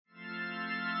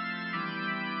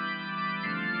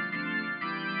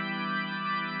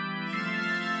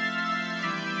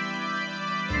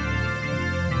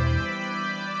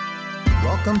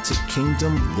Welcome to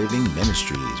Kingdom Living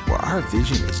Ministries, where our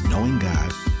vision is knowing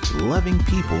God, loving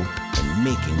people, and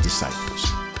making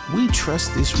disciples. We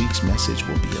trust this week's message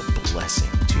will be a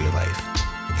blessing to your life.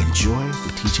 Enjoy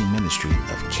the teaching ministry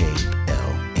of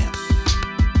KLM.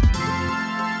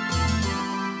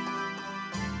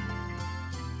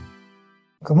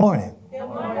 Good morning. Good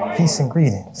morning. Peace and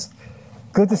greetings.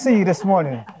 Good to see you this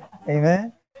morning.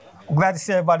 Amen. I'm glad to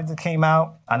see everybody that came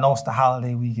out. I know it's the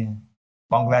holiday weekend,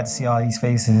 but I'm glad to see all these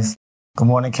faces. Good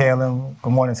morning, Caleb.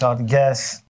 Good morning to all the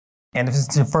guests. And if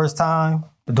it's your first time,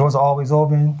 the doors are always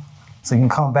open, so you can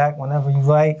come back whenever you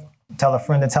like. Tell a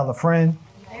friend to tell a friend.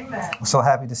 Amen. I'm so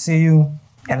happy to see you.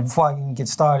 And before I even get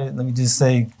started, let me just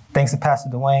say thanks to Pastor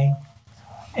Dwayne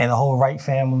and the whole Wright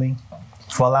family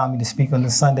for allowing me to speak on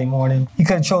this Sunday morning. He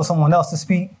could have chose someone else to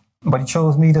speak, but he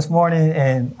chose me this morning,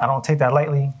 and I don't take that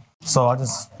lightly. So I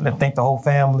just want to thank the whole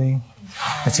family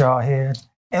that you're all here.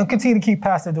 And continue to keep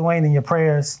Pastor Dwayne in your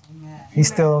prayers. He's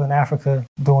still in Africa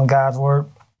doing God's work.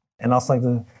 And I also like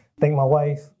to thank my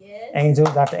wife, Angel,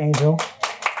 Dr. Angel.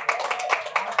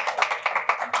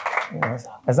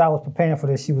 As I was preparing for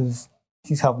this,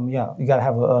 she's helping me out. You got to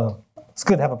have it's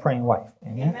good to have a praying wife.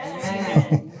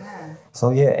 Amen. So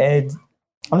yeah, Ed,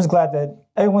 I'm just glad that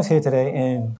everyone's here today.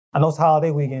 And I know it's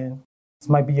holiday weekend. This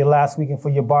might be your last weekend for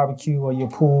your barbecue or your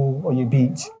pool or your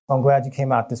beach. So I'm glad you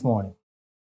came out this morning.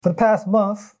 For the past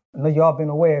month, I know you all been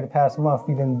aware the past month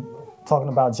we've been talking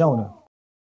about Jonah.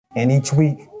 And each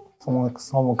week, someone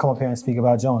will come up here and speak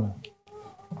about Jonah.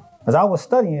 As I was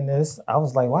studying this, I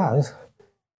was like, wow,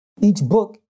 each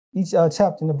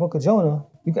chapter in the book of Jonah,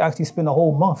 you can actually spend a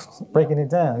whole month breaking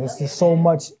it down. There's so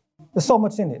much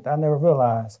in it that I never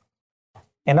realized.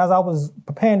 And as I was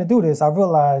preparing to do this, I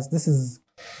realized this is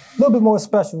a little bit more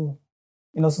special.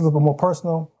 It's a little bit more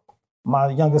personal. My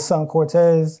youngest son,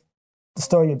 Cortez, the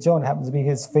story of Jonah happens to be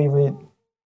his favorite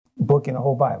book in the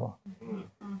whole Bible.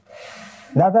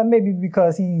 Now that may be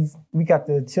because we got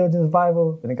the children's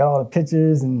Bible and it got all the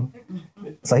pictures, and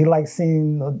so he likes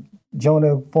seeing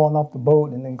Jonah falling off the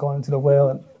boat and then going into the whale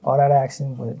and all that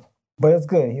action. But it's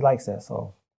good. He likes that.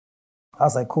 So I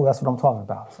was like, cool, that's what I'm talking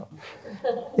about. So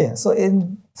yeah. So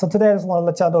today I just want to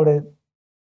let y'all know that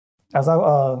as I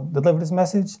deliver this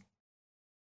message,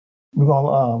 we're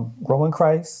gonna grow in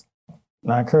Christ,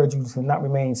 and I encourage you to not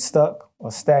remain stuck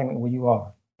or stagnant where you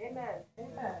are. Amen.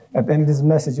 At the end of this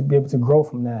message, you'll be able to grow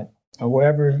from that. And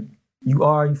wherever you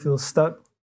are, you feel stuck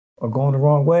or going the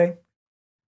wrong way,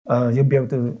 you'll be able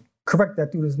to correct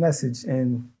that through this message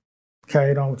and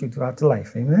carry it on with you throughout the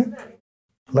life. Amen?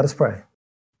 Let us pray.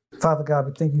 Father God,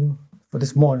 we thank you for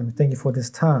this morning. We thank you for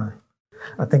this time.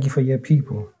 I thank you for your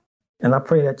people. And I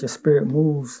pray that your spirit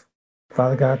moves,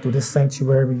 Father God, through this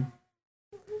sanctuary.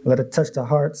 Let it touch the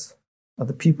hearts of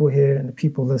the people here and the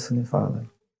people listening, Father.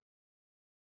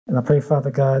 And I pray,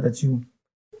 Father God, that you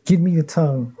give me the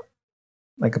tongue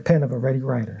like a pen of a ready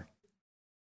writer.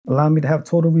 Allow me to have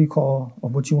total recall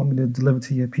of what you want me to deliver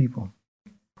to your people.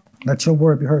 Let your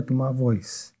word be heard through my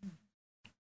voice.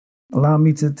 Allow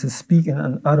me to speak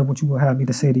and utter what you will have me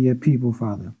to say to your people,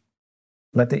 Father.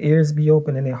 Let the ears be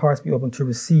open and their hearts be open to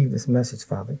receive this message,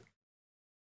 Father.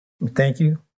 We thank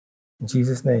you. In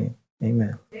Jesus' name,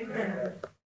 amen. Amen.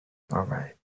 All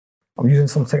right. I'm using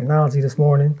some technology this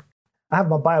morning. I have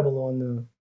my Bible on the,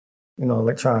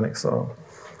 electronics, so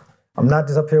I'm not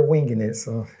just up here winging it.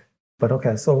 But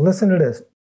okay, so listen to this.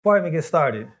 Before I even get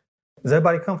started, is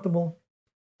everybody comfortable?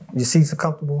 Your seats are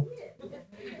comfortable?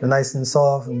 They're nice and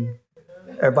soft, and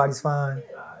everybody's fine?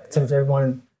 Temperature,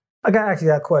 everyone. I got actually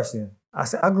that question.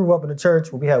 I grew up in a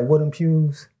church where we had wooden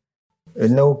pews.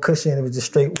 There's no cushion. It was just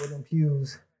straight wooden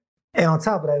pews. And on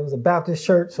top of that, it was a Baptist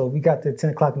church. So we got there at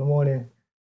 10 o'clock in the morning,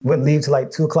 wouldn't leave till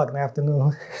like 2 o'clock in the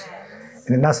afternoon.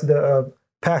 And then that's when the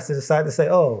pastor decided to say,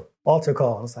 altar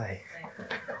call. I was like,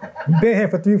 you've been here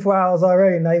for 3-4 hours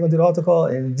already. Now you're going to do the altar call?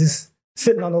 And just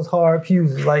sitting on those hard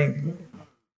pews,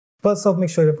 but so make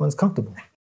sure everyone's comfortable.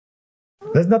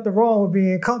 There's nothing wrong with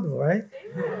being comfortable, right?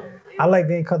 I like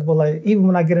being comfortable. Even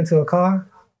when I get into a car,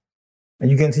 and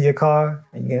you get into your car,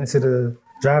 and you get into the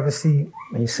driver's seat,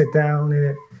 and you sit down in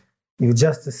it, you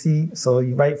adjust the seat, so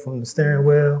you right from the steering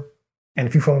wheel. And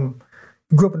if you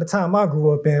grew up in the time I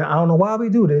grew up in, I don't know why we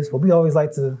do this, but we always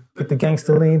like to get the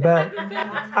gangster lean back.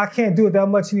 I can't do it that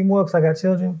much anymore because I got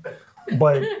children,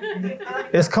 but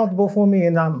it's comfortable for me,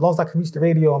 and as long as I can reach the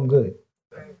radio, I'm good.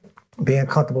 Being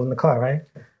comfortable in the car, right?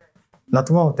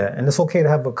 Nothing wrong with that. And it's okay to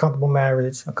have a comfortable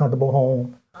marriage, a comfortable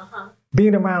home.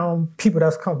 Being around people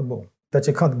that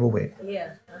you're comfortable with.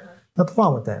 Yeah. Nothing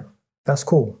wrong with that. That's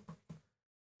cool.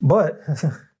 But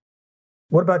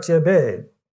what about your bed?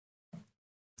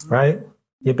 Right?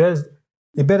 Your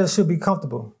bed should be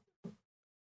comfortable.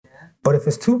 But if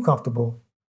it's too comfortable,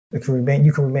 you can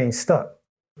remain stuck.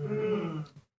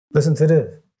 Listen to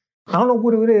this. I don't know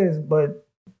what it is, but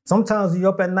sometimes you're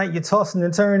up at night, you're tossing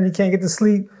and turning, you can't get to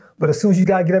sleep. But as soon as you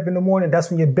got to get up in the morning, that's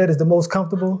when your bed is the most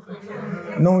comfortable.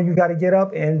 Knowing you got to get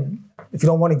up, and if you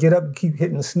don't want to get up, you keep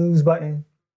hitting the snooze button,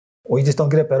 or you just don't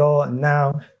get up at all. And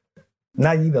now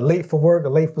you're either late for work or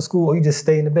late for school, or you just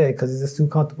stay in the bed because it's just too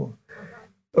comfortable.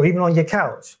 Or even on your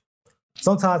couch.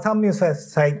 Sometimes, how many of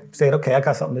us say, okay, I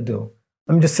got something to do.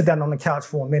 Let me just sit down on the couch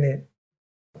for a minute,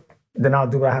 then I'll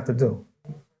do what I have to do.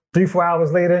 3-4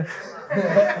 hours later,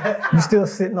 you're still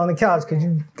sitting on the couch because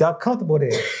you got comfortable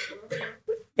there.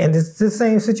 And it's the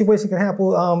same situation can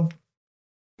happen.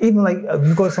 Even like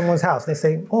you go to someone's house, they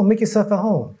say, oh, make yourself at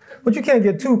home. But you can't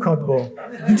get too comfortable.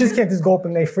 You just can't just go up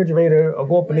in their refrigerator or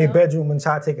go up in their bedroom and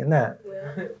try to take a nap.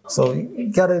 So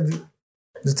you gotta,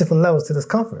 there's different levels to this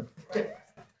comfort.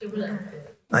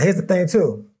 Now here's the thing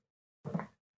too.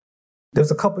 There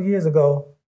was a couple years ago,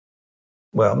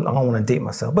 well, I don't want to date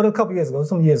myself, but a couple years ago,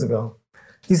 some years ago,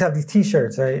 you used to have these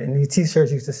t-shirts, right? And these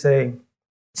t-shirts used to say,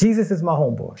 Jesus is my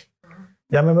homeboy.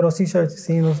 Y'all remember those t-shirts? You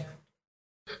seen those?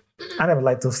 I never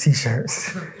liked those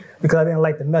t-shirts because I didn't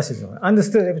like the message on it. I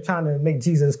understood they were trying to make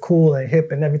Jesus cool and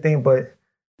hip and everything, but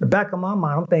the back of my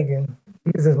mind, I'm thinking,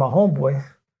 Jesus is my homeboy.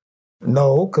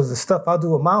 No, because the stuff I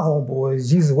do with my homeboys,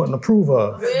 Jesus wouldn't approve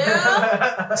of.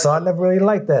 Yeah. So I never really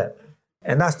liked that.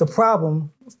 And that's the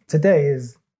problem today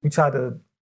is we try to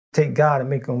take God and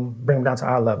bring him down to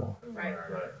our level. Right.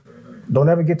 Don't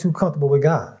ever get too comfortable with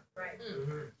God. Right.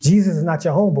 Jesus is not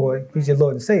your homeboy. He's your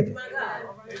Lord and Savior.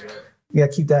 You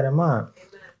got to keep that in mind.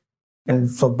 And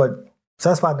so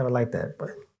that's why I never liked that. But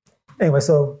anyway,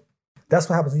 so that's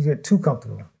what happens when you get too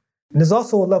comfortable. And there's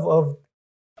also a level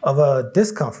of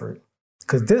discomfort,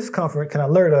 because discomfort can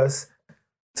alert us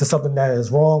to something that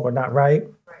is wrong or not right,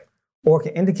 or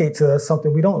can indicate to us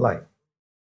something we don't like.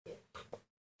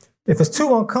 If it's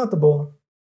too uncomfortable,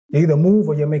 you either move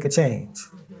or you make a change.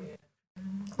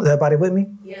 Is everybody with me?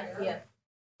 Yeah.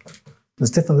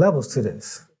 There's different levels to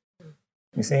this.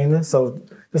 You seeing this? So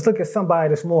just look at somebody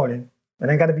this morning. It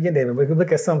ain't got to be your neighbor, but you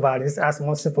look at somebody, just ask them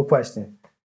one simple question.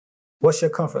 What's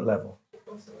your comfort level?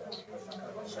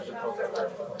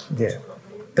 Yeah.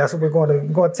 That's what we're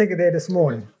going to take it there this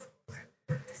morning.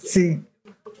 See,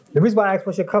 the reason why I asked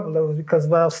what's your comfort level is because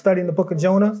when I was studying the book of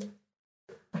Jonah,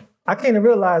 I came to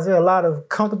realize there are a lot of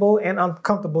comfortable and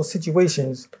uncomfortable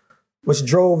situations which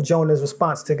drove Jonah's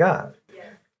response to God.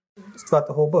 Throughout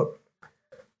the whole book.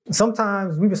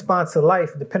 Sometimes we respond to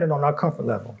life depending on our comfort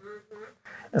level.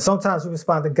 And sometimes we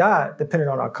respond to God depending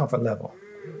on our comfort level.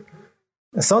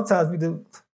 And sometimes we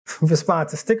respond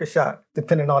to sticker shock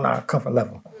depending on our comfort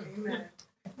level.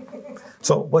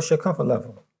 So what's your comfort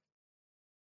level?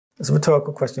 It's a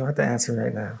rhetorical question. You don't have to answer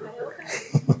right now.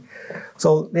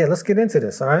 So yeah, let's get into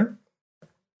this, all right?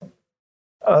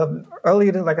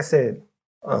 Earlier, like I said,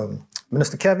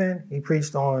 Minister Kevin, he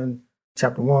preached on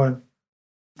chapter 1.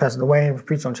 Pastor Dwayne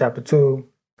preached on chapter 2.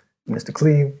 Mr.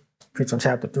 Cleve preached on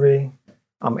chapter 3.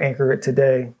 I'm anchored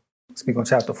today, speak on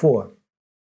chapter 4.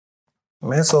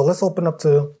 Man, so let's open up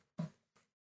to,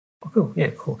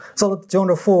 cool. So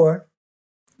Jonah 4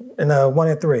 and 1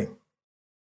 and 3.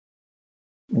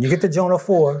 When you get to Jonah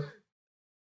 4,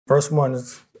 verse 1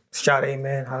 is shout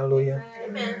amen, hallelujah.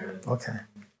 Amen. Okay.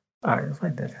 All right, let's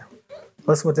write that down.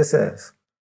 Listen what this says.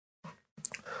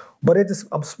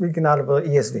 I'm speaking out of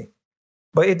ESV.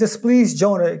 But it displeased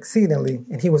Jonah exceedingly,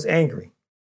 and he was angry.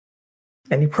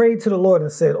 And he prayed to the Lord and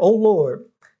said, O Lord,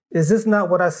 is this not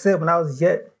what I said when I was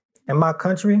yet in my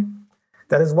country?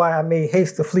 That is why I made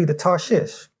haste to flee to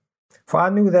Tarshish. For I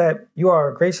knew that you are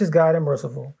a gracious God and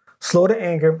merciful, slow to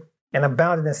anger, and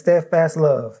abounding in steadfast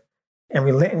love, and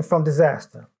relenting from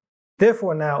disaster.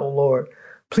 Therefore now, O Lord,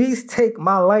 please take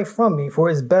my life from me, for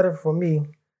it is better for me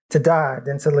to die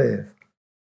than to live.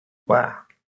 Wow.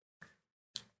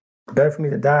 Better for me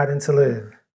to die than to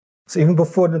live. So even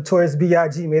before the Notorious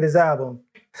B.I.G. made his album,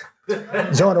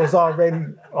 Jonah was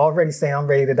already saying, I'm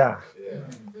ready to die. Yeah.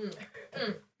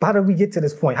 But how did we get to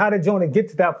this point? How did Jonah get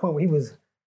to that point where he was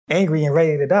angry and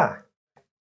ready to die?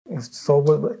 So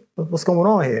what's going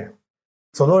on here?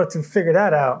 So in order to figure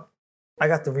that out, I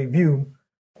got to review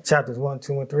chapters 1,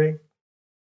 2, and 3.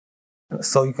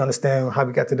 So you can understand how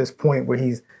we got to this point where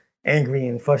he's angry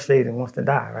and frustrated and wants to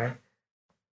die, right?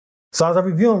 So as I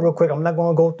review them real quick, I'm not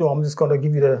going to go through. I'm just going to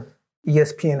give you the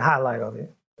ESPN highlight of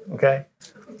it, okay?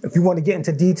 If you want to get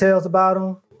into details about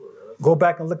them, go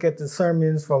back and look at the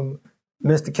sermons from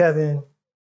Mr. Kevin,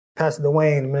 Pastor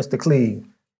Dwayne, and Mr. Cleve.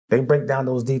 They break down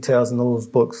those details in those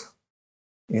books,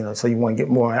 so you want to get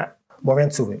more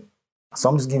into it. So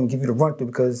I'm just going to give you the run through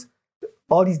because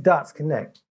all these dots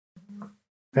connect.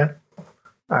 Okay?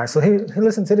 All right, so here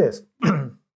listen to this.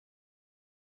 In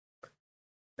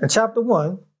chapter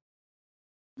 1,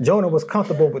 Jonah was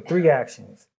comfortable with 3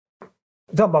 actions.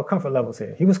 We're talking about comfort levels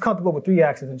here. He was comfortable with 3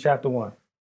 actions in chapter 1.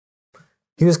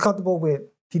 He was comfortable with,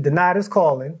 he denied his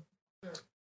calling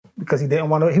because he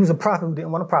was a prophet who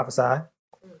didn't want to prophesy.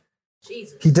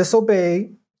 Jesus. He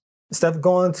disobeyed. Instead of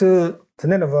going to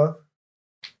Nineveh,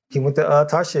 he went to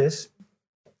Tarshish.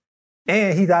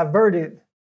 And he diverted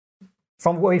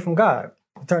away from God.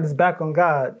 He turned his back on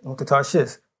God and went to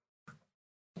Tarshish.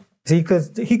 See,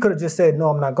 because he could have just said, no,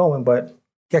 I'm not going, but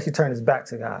he actually turned his back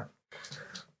to God.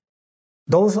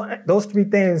 Those 3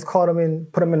 things put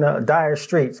him in a dire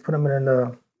straits, put him in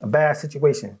a bad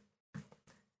situation.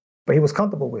 But he was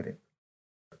comfortable with it.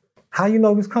 How you know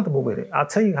he was comfortable with it? I'll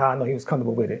tell you how I know he was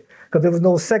comfortable with it. Because there was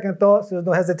no second thoughts, there was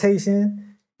no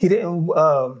hesitation. He didn't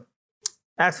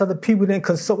ask other people, didn't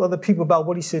consult other people about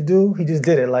what he should do. He just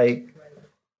did it. Like,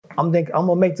 I'm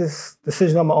gonna make this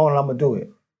decision on my own and I'm gonna do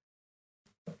it.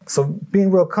 So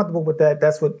being real comfortable with that,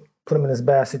 that's what put him in this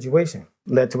bad situation,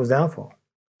 led to his downfall.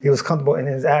 He was comfortable in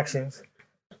his actions.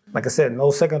 Like I said,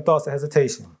 no second thoughts or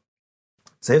hesitation.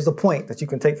 So here's the point that you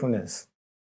can take from this.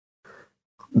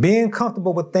 Being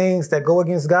comfortable with things that go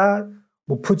against God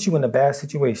will put you in a bad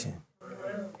situation.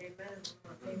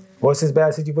 What's his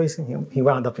bad situation? He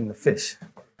wound up in the fish.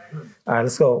 All right,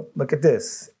 let's go. Look at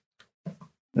this.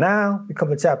 Now we come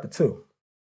to chapter 2.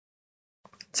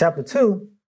 Chapter 2,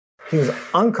 he was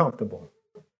uncomfortable.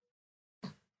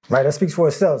 Right, that speaks for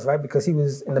itself, right? Because he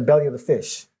was in the belly of the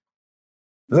fish.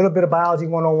 A little bit of biology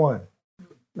 101.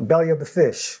 The belly of the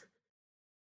fish.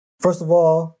 First of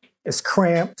all, it's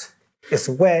cramped, it's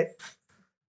wet,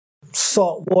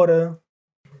 salt water.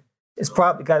 It's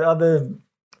probably got other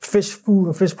fish food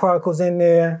and fish particles in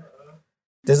there.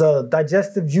 There's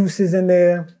digestive juices in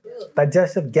there,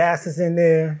 digestive gases in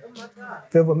there,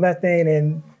 filled with methane.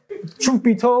 And truth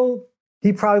be told,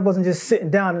 he probably wasn't just sitting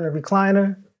down in a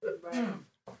recliner.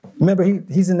 Remember,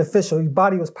 he's in the fish, so his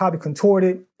body was probably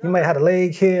contorted. He might have had a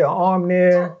leg here, an arm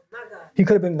there. He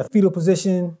could have been in the fetal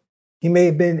position. He may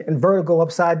have been in vertigo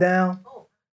upside down.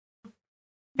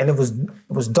 And it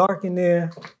was dark in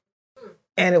there,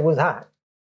 and it was hot.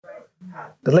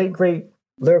 The late, great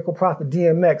lyrical prophet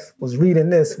DMX was reading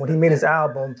this when he made his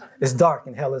album, It's Dark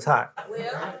and Hell is Hot.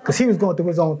 Because he was going through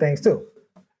his own things too.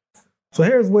 So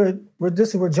here's this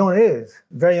is where Jonah is,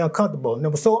 very uncomfortable. And it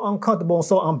was so uncomfortable and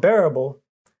so unbearable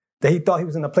that he thought he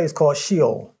was in a place called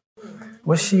Sheol.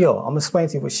 What's Sheol? I'm going to explain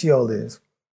to you what Sheol is.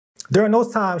 During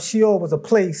those times, Sheol was a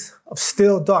place of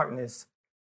still darkness,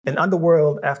 an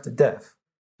underworld after death.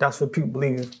 That's what people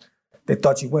believe they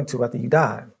thought you went to after you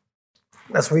died.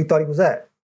 That's where he thought he was at.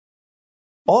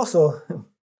 Also,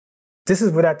 this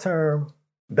is where that term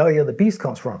belly of the beast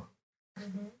comes from.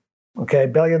 Okay,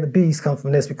 belly of the beast comes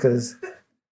from this because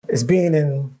it's being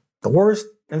in the worst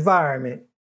environment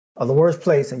or the worst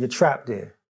place and you're trapped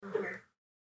there.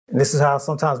 And this is how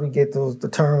sometimes we get the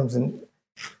terms in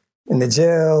the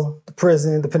jail, the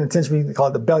prison, the penitentiary, they call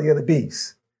it the belly of the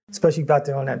beast. Especially out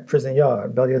there on that prison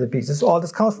yard, belly of the beast. This is all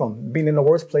this comes from, being in the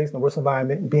worst place, in the worst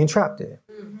environment, and being trapped there.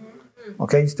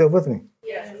 Okay, you still with me?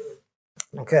 Yes.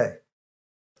 Okay.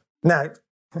 Now,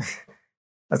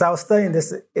 as I was studying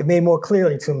this, it made more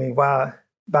clearly to me why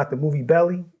about the movie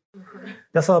Belly.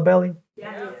 Y'all saw Belly?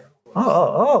 Yes.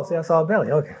 Oh, see, I saw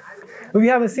Belly. Okay. If you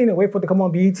haven't seen it, wait for it to come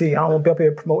on BET. I don't want to be up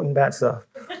here promoting bad stuff.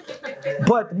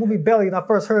 But the movie Belly, when I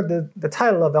first heard the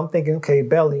title of it, I'm thinking, okay,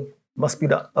 Belly must be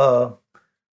the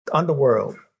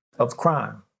underworld of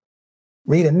crime.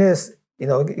 Reading this,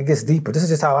 it gets deeper. This is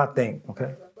just how I think,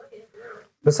 okay?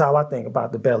 This is how I think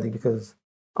about the belly, because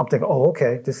I'm thinking, oh,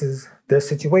 okay, this is their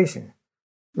situation.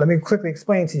 Let me quickly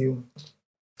explain to you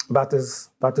about this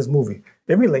movie.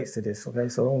 It relates to this, okay?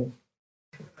 So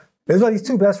there's these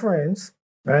 2 best friends,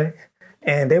 right?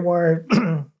 And they weren't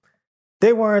the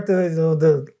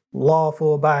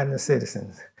lawful abiding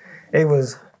citizens. It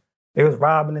was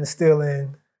robbing and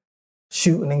stealing,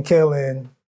 shooting and killing,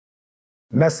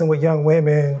 messing with young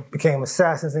women, became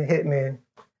assassins and hitmen,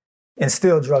 and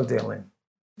still drug dealing.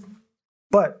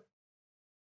 But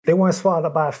they weren't swallowed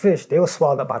up by a fish, they were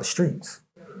swallowed up by the streets.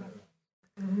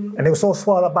 And they were so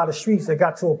swallowed up by the streets, they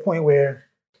got to a point where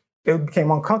it became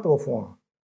uncomfortable for them.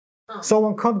 So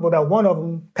uncomfortable that one of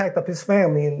them packed up his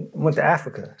family and went to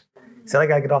Africa. He said, I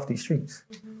gotta get off these streets.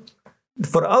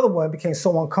 For the other one, it became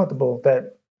so uncomfortable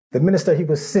that the minister he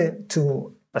was sent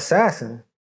to assassin,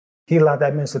 he allowed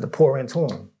that minister to pour into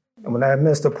him. And when that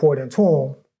minister poured into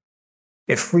him,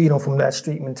 it freed him from that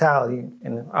street mentality,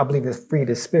 and I believe it freed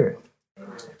his spirit.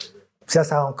 So that's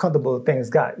how uncomfortable things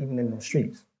got, even in the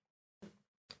streets.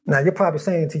 Now, you're probably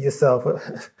saying to yourself,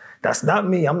 That's not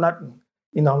me. I'm not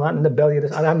I'm not in the belly of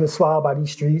this. I haven't been swallowed by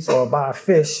these streets or by a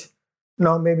fish.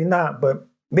 No, maybe not. But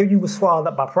maybe you were swallowed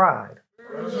up by pride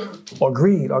or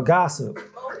greed or gossip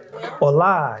or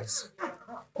lies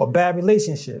or bad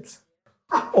relationships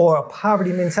or a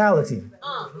poverty mentality,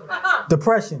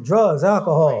 depression, drugs,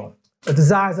 alcohol, the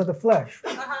desires of the flesh,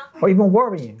 or even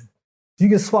worrying. You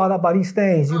get swallowed up by these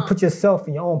things. You put yourself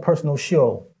in your own personal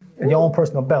show, in your own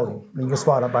personal belly, and you get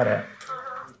swallowed up by that.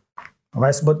 All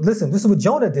right, but listen, this is what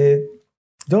Jonah did.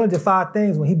 Jonah did 5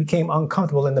 things when he became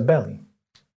uncomfortable in the belly.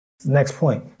 That's the next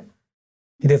point.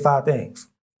 He did 5 things.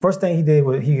 First thing he did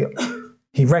was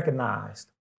he recognized.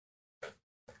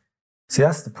 See,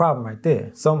 that's the problem right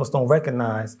there. Some of us don't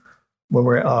recognize where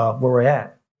we're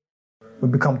at. We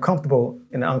become comfortable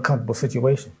in an uncomfortable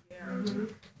situation.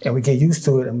 And we get used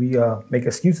to it and we make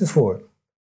excuses for it.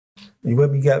 Because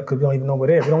we don't even know we're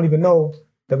there. We don't even know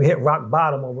that we hit rock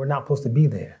bottom or we're not supposed to be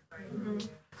there.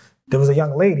 There was a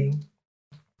young lady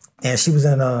and she was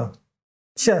in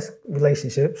chess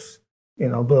relationships,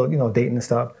 dating and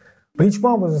stuff. But each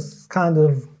one was kind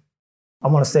of, I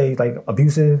want to say, like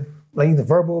abusive, like either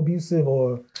verbal abusive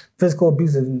or physical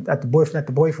abusive at the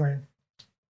boyfriend.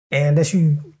 And then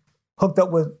she hooked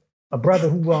up with a brother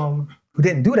who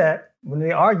didn't do that. When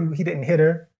they argued, he didn't hit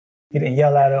her, he didn't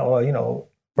yell at her or,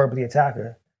 verbally attack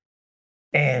her.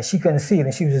 And she couldn't see it.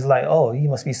 And she was just like, oh, he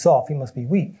must be soft, he must be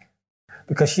weak.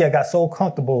 Because she had got so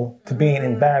comfortable to being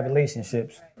in bad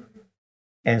relationships.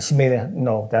 And she made it,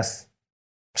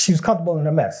 she was comfortable in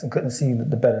her mess and couldn't see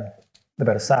the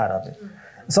better side of it.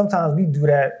 And sometimes we do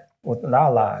that within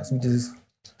our lives. We just,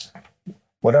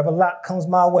 whatever lot comes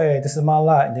my way, this is my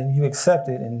lot, and then you accept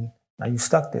it, and now you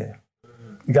stuck there.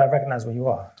 You gotta recognize where you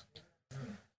are.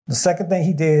 The second thing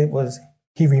he did was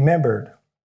he remembered.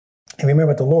 He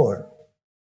remembered the Lord.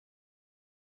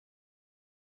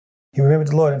 He remembered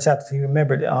the Lord in chapter 2. He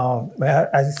remembered,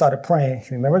 as he started praying,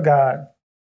 he remembered God.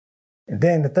 And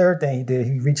then the third thing he did,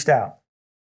 he reached out.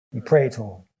 He prayed to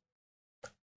him.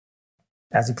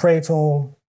 As he prayed to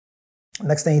him, the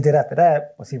next thing he did after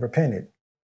that was he repented.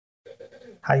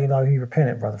 How you know he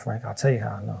repented, Brother Frank? I'll tell you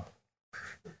how I know.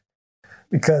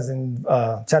 Because in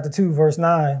chapter 2, verse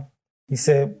 9, he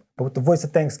said, but with the voice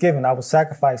of thanksgiving, I will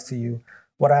sacrifice to you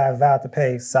what I have vowed to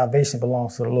pay. Salvation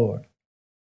belongs to the Lord.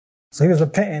 So he was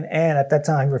repenting, and at that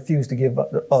time, he refused to give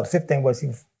up. The fifth thing was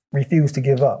he refused to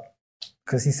give up.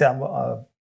 Because he said,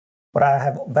 what I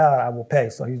have vowed, I will pay.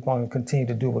 So he's going to continue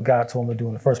to do what God told him to do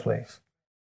in the first place.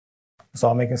 It's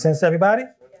all making sense to everybody?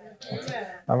 Okay.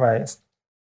 All right.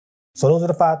 So those are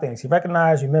the 5 things. He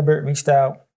recognized, remembered, reached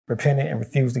out, repented, and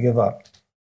refused to give up.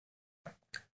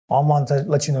 I want to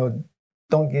let you know,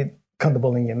 don't get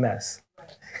comfortable in your mess.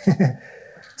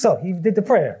 So he did the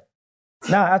prayer.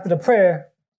 Now, after the prayer,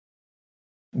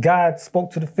 God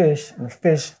spoke to the fish, and the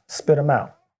fish spit him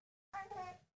out.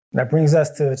 That brings us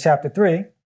to chapter 3.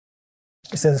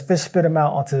 It says, fish spit him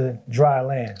out onto dry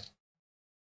land.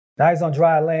 Now he's on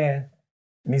dry land,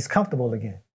 and he's comfortable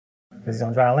again, because he's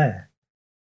on dry land.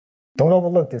 Don't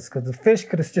overlook this, because the fish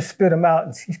could have just spit him out,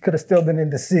 and he could have still been in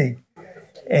the sea.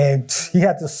 And he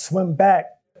had to swim back,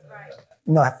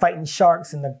 fighting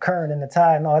sharks and the current and the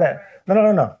tide and all that.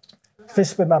 No. Fish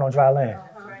spit him out on dry land.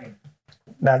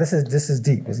 Now this is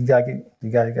deep. You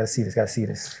gotta see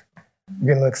this. I'm getting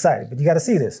a little excited, but you gotta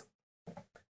see this.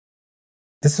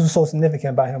 This is so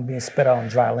significant about him being spit out on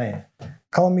dry land.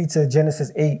 Call me to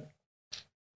Genesis 8.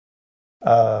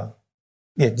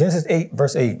 Genesis 8,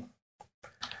 verse 8.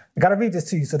 I gotta read this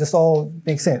to you so this all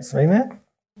makes sense. Amen?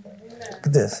 Look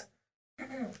at this.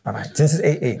 All right, Genesis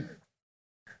 8:8.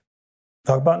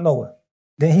 Talk about Noah.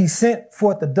 Then he sent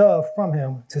forth the dove from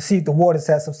him to see if the waters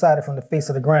had subsided from the face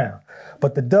of the ground.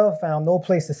 But the dove found no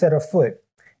place to set her foot,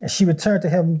 and she returned to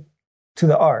him to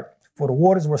the ark, for the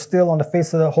waters were still on the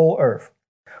face of the whole earth.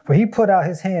 For he put out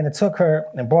his hand and took her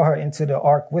and brought her into the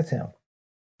ark with him.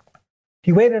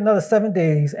 He waited another 7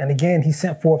 days, and again he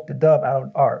sent forth the dove out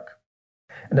of the ark.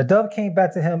 And the dove came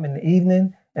back to him in the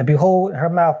evening, and behold, in her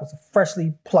mouth was a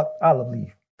freshly plucked olive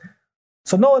leaf.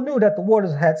 So Noah knew that the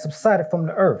waters had subsided from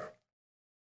the earth.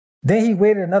 Then he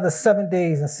waited another 7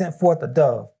 days and sent forth a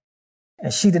dove,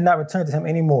 and she did not return to him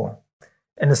anymore.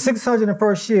 In the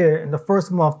 601st year, in the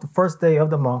first month, the first day of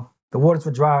the month, the waters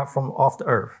were dried from off the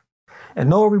earth.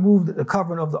 And Noah removed the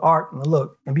covering of the ark and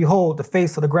looked, and behold, the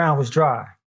face of the ground was dry.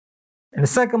 In the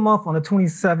second month, on the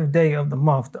 27th day of the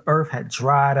month, the earth had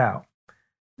dried out.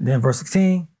 And then verse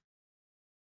 16,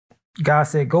 God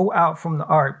said, go out from the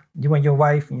ark, you and your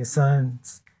wife and your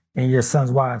sons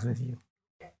wives with you.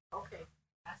 Okay.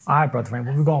 All right, Brother Frank,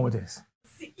 where we going with this?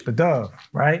 The dove,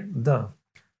 right? The dove.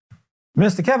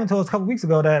 Minister Kevin told us a couple weeks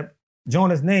ago that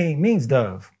Jonah's name means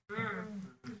dove.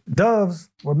 Doves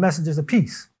were messengers of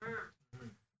peace.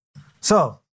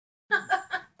 So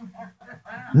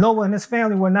Noah and his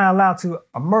family were not allowed to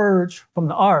emerge from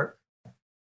the ark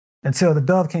until the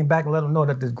dove came back and let them know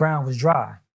that the ground was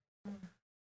dry.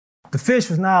 The fish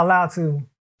was not allowed to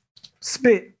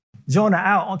spit Jonah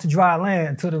out onto dry land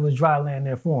until there was dry land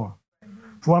there for him.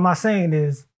 So what am I saying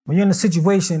is, when you're in a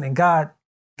situation and God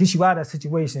gets you out of that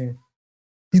situation,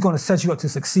 he's going to set you up to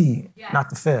succeed, not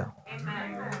to fail.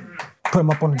 Amen. Put him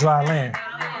up on the dry land.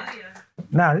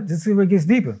 Now, this is where it gets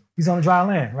deeper. He's on the dry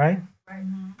land, right?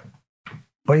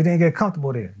 But he didn't get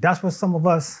comfortable there. That's what some of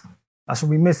us, that's what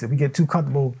we miss it. We get too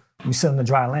comfortable when we sit on the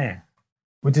dry land.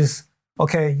 We're just,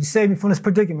 okay, you saved me from this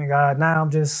predicament, God. Now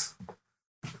this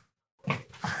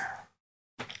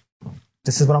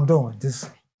is what I'm doing.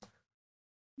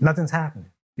 Nothing's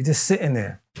happening. You're just sitting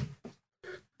there,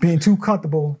 being too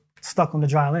comfortable, stuck on the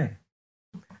dry land.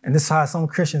 And this is how some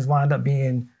Christians wind up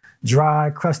being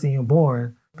dry, crusty, and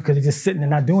boring because they're just sitting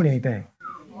and not doing anything.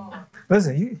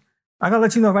 Listen, I gotta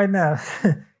let you know right now,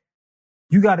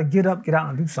 you gotta get up, get out,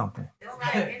 and do something.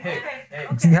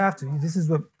 You have to. This is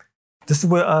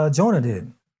what Jonah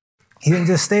did. He didn't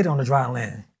just stay on the dry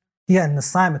land. He had an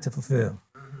assignment to fulfill.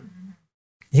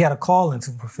 He had a calling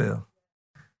to fulfill.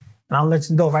 And I'll let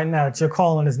you know right now that your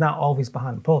calling is not always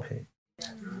behind the pulpit.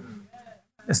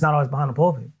 It's not always behind the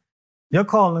pulpit. Your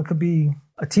calling could be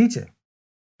a teacher.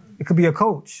 It could be a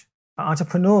coach, an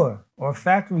entrepreneur, or a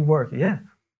factory worker. Yeah.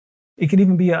 It could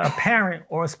even be a parent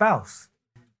or a spouse.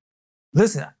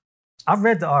 Listen, I've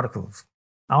read the articles.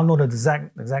 I don't know the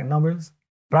exact numbers,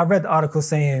 but I read the article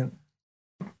saying,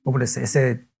 what would it say? It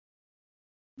said,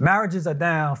 marriages are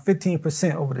down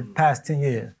 15% over the past 10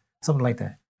 years, something like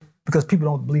that, because people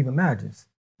don't believe in marriages.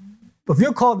 But if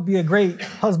you're called to be a great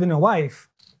husband and wife,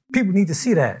 people need to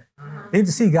see that. They need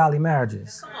to see godly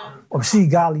marriages, or see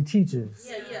godly teachers,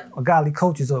 or godly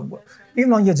coaches, or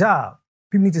even on your job.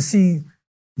 People need to see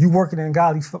you working in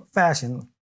godly fashion,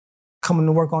 coming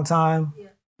to work on time,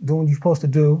 doing what you're supposed to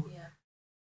do.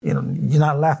 You know, you're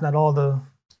not laughing at all the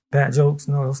bad jokes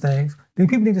and all those things. Then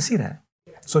people need to see that.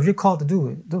 So if you're called to do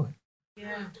it, do it.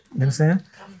 You understand?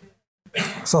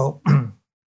 So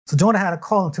Jonah had a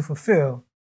calling to fulfill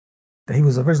that he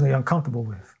was originally uncomfortable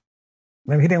with.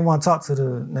 Maybe he didn't want to talk to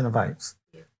the Ninevites,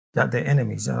 their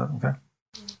enemies, okay?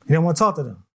 He didn't want to talk to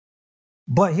them.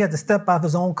 But he had to step out of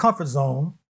his own comfort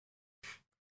zone.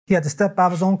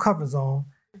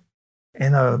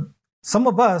 And some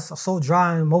of us are so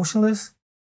dry and emotionless,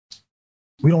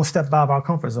 we don't step out of our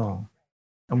comfort zone.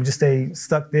 And we just stay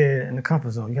stuck there in the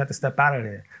comfort zone. You have to step out of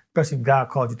there, especially if God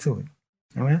called you to it.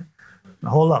 Amen? Now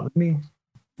hold up, let me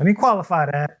qualify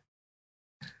that.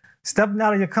 Stepping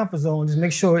out of your comfort zone, just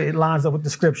make sure it lines up with the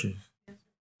scriptures.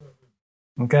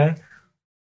 Okay?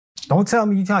 Don't tell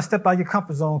me you're trying to step out of your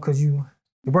comfort zone because you're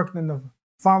working in the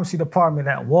pharmacy department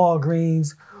at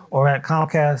Walgreens or at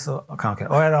Comcast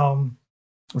or at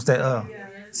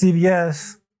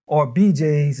CVS or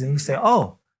BJ's, and you say,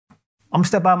 oh, I'm gonna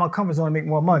step out of my comfort zone and make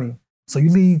more money. So you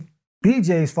leave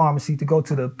BJ's pharmacy to go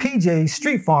to the PJ's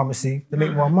street pharmacy to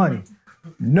make more money.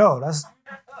 No, that's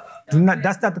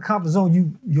not the comfort zone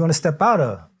you want to step out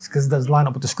of, because it doesn't line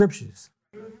up with the scriptures.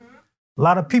 A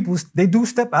lot of people, they do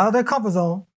step out of their comfort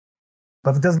zone,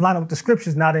 but if it doesn't line up with the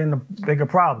scriptures, now they're in a bigger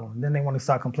problem. And then they want to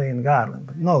start complaining to God.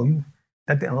 But no,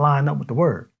 that didn't line up with the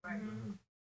word.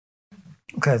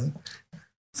 Okay,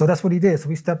 so that's what he did. So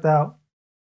he stepped out,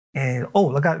 and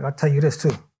look, I'll tell you this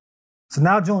too. So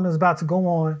now Jonah is about to go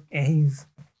on, and he's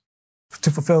to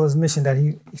fulfill his mission that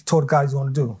he told God he's going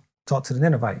to do, talk to the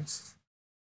Ninevites.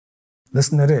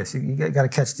 Listen to this. You got to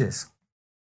catch this.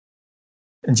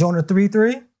 In Jonah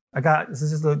 3:3, you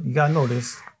got to know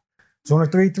this. Jonah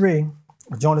 3:3,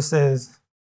 Jonah says,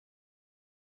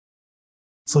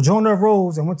 so Jonah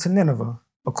arose and went to Nineveh,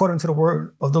 according to the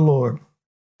word of the Lord.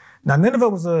 Now, Nineveh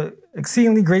was an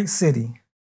exceedingly great city,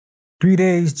 3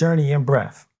 days' journey in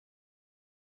breadth.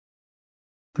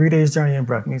 3 days' journey in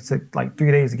breadth. It means it took like 3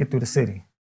 days to get through the city.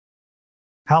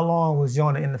 How long was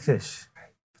Jonah in the fish?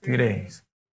 3 days.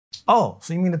 Oh,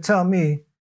 so you mean to tell me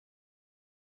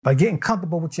by getting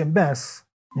comfortable with your mess,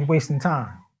 you're wasting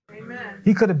time? Amen.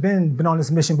 He could have been on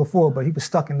this mission before, but he was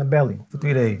stuck in the belly for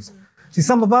 3 days. See,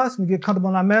 some of us, when we get comfortable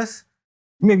in our mess,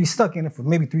 we may be stuck in it for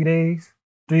maybe 3 days,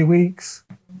 3 weeks,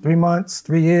 3 months,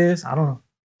 3 years. I don't know.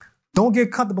 Don't get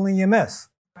comfortable in your mess.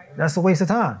 That's a waste of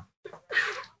time.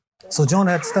 So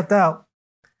Jonah had stepped out,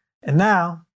 and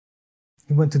now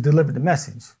he went to deliver the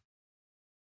message.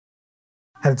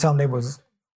 Had to tell them they was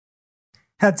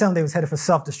headed for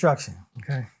self-destruction.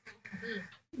 Okay,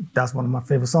 that's one of my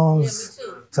favorite songs. Yeah,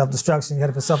 me too. Self-destruction.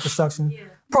 Headed for self-destruction. Yeah.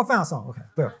 Profound song. Okay,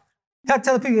 good. He had to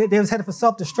tell the people they was headed for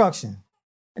self-destruction.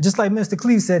 And just like Minister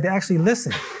Cleve said, they actually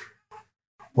listened.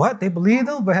 What? They believed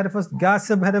them? But God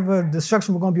said we're headed for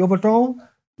destruction, we're going to be overthrown?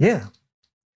 Yeah.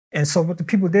 And so what the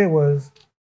people did was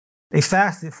they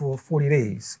fasted for 40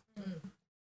 days.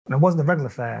 And it wasn't a regular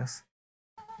fast.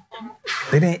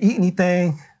 They didn't eat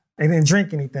anything. They didn't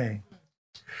drink anything.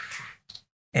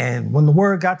 And when the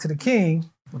word got to the king,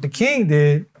 what the king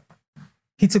did,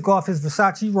 he took off his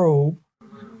Versace robe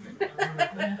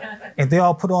and they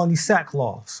all put on these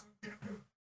sackcloths.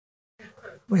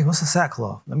 Wait, what's a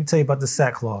sackcloth? Let me tell you about the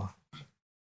sackcloth.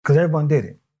 Because everyone did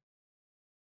it.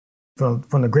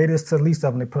 From the greatest to the least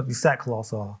of them, they put these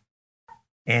sackcloths on.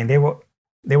 And they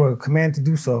were commanded to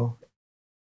do so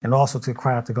and also to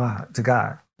cry out to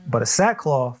God. But a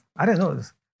sackcloth, I didn't know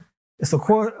this. It's a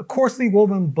coarsely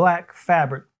woven black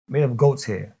fabric made of goat's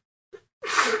hair.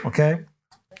 Okay?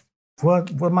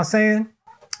 What am I saying?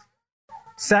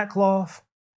 Sackcloth,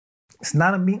 it's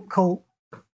not a mink coat.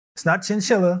 It's not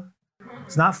chinchilla.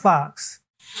 It's not fox.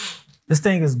 This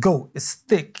thing is goat. It's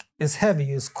thick. It's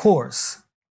heavy. It's coarse.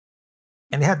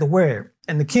 And they had to wear it.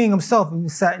 And the king himself, he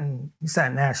sat in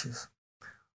ashes.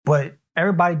 But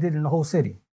everybody did it in the whole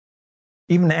city.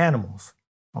 Even the animals.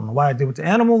 I don't know why I did with the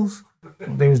animals,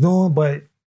 what they was doing, but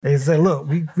they said, look,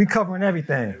 we covering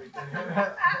everything.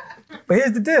 But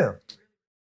here's the deal.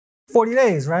 40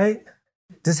 days, right?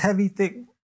 This heavy, thick,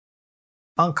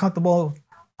 uncomfortable,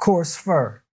 coarse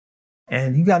fur.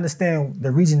 And you got to understand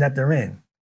the region that they're in.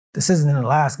 This isn't in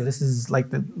Alaska. This is like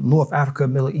the North Africa,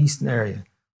 Middle Eastern area.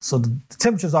 So the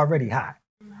temperature's already hot.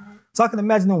 So I can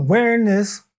imagine them wearing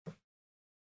this,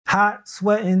 hot,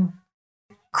 sweating,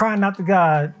 crying out to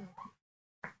God.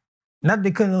 Not that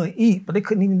they couldn't really eat, but they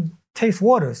couldn't even taste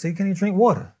water, so they couldn't even drink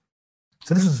water.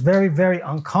 So this was very, very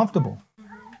uncomfortable.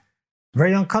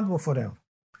 Very uncomfortable for them.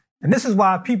 And this is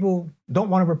why people don't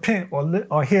want to repent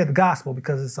or hear the gospel,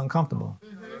 because it's uncomfortable.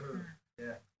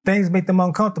 Things make them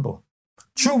uncomfortable.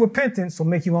 True repentance will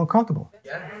make you uncomfortable.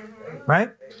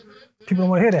 Right? People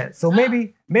don't want to hear that. So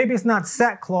maybe it's not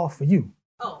sackcloth for you.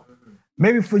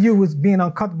 Maybe for you it's being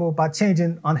uncomfortable by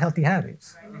changing unhealthy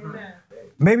habits.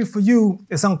 Maybe for you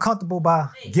it's uncomfortable by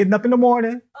getting up in the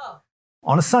morning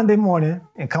on a Sunday morning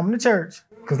and coming to church,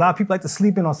 because a lot of people like to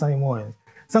sleep in on Sunday mornings.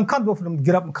 It's uncomfortable for them to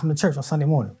get up and come to church on Sunday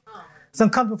morning. It's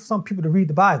uncomfortable for some people to read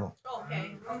the Bible.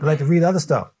 They like to read other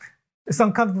stuff. It's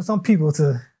uncomfortable for some people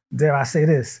to, dare I say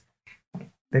this,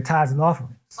 their tithes and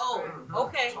offerings.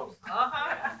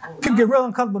 People get real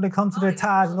uncomfortable when they come to their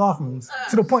tithes and offerings,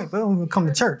 to the point they don't even come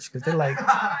to church, because they're like,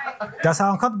 that's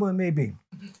how uncomfortable it may be.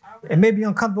 It may be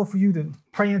uncomfortable for you to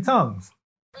pray in tongues,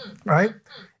 right?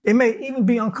 It may even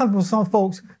be uncomfortable for some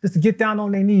folks just to get down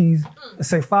on their knees and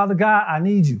say, Father God, I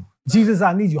need you. Jesus,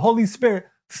 I need you. Holy Spirit,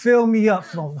 fill me up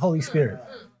from the Holy Spirit.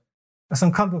 That's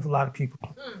uncomfortable for a lot of people.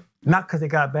 Not because they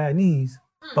got bad knees,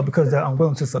 but because they're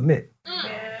unwilling to submit.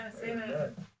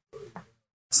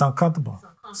 It's uncomfortable.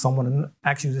 Someone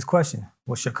asks you this question: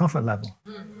 what's your comfort level?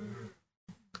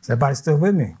 Is everybody still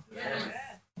with me?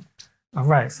 All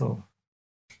right, so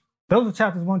those are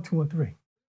chapters 1, 2, and 3.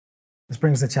 This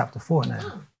brings us to chapter 4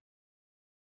 now.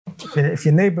 If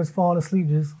your neighbor's falling asleep,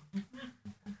 just...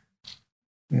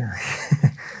 Yeah.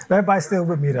 Everybody's still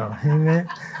with me though. Amen.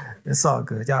 It's all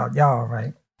good. Y'all all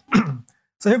right.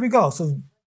 So here we go. So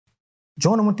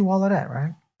Jonah went through all of that,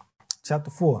 right?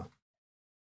 Chapter 4.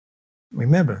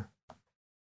 Remember,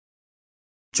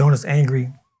 Jonah's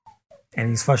angry and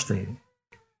he's frustrated.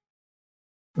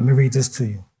 Let me read this to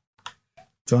you.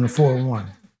 Jonah 4:1.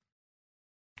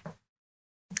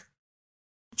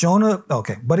 Jonah,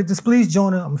 okay, but it displeased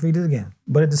Jonah, I'm gonna read it again.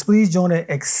 But it displeased Jonah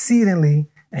exceedingly,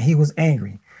 and he was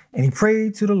angry. And he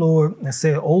prayed to the Lord and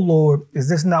said, O Lord, is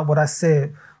this not what I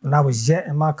said when I was yet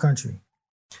in my country?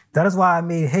 That is why I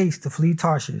made haste to flee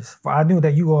Tarshish, for I knew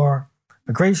that you are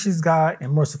a gracious God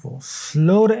and merciful,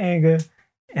 slow to anger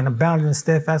and abounding in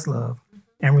steadfast love,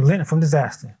 and relenting from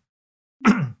disaster.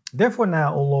 Therefore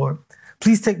now, O Lord,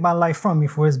 please take my life from me,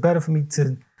 for it's better for me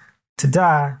to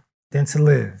die than to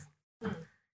live.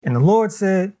 And the Lord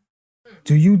said,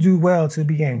 do you do well to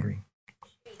be angry?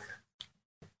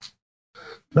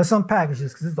 Let's unpackage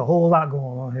this, because there's a whole lot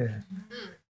going on here.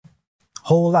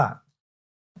 Whole lot.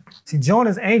 See,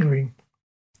 Jonah's angry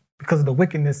because of the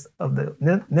wickedness of the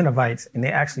Ninevites, and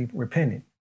they actually repented.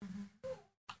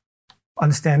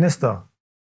 Understand this, though.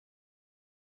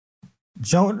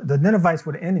 The Ninevites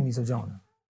were the enemies of Jonah.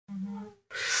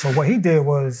 So what he did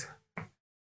was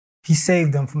he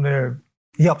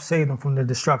helped save them from their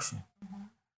destruction.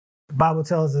 The Bible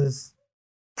tells us,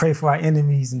 pray for our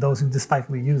enemies and those who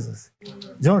despitefully use us.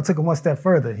 Jonah took it one step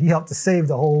further. He helped to save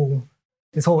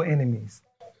his whole enemies.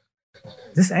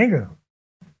 This angered him.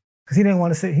 Because he didn't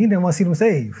want to see them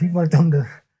saved. He wanted them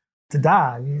to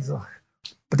die.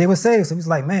 But they were saved. So he's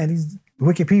like, man, these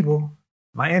wicked people,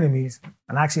 my enemies,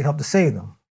 and I actually helped to save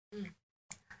them.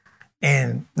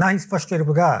 And now he's frustrated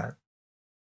with God.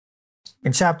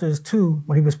 In chapters 2,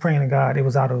 when he was praying to God, it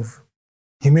was out of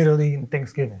humility and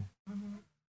thanksgiving.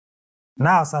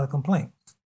 Now it's out of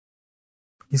complaints.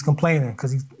 He's complaining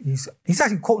because he's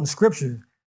actually quoting scripture.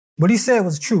 What he said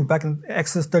was true. Back in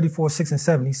Exodus 34, 6 and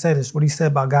 7, he said this. What he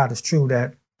said about God is true,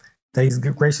 that he's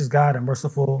a gracious God and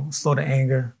merciful, slow to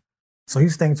anger. So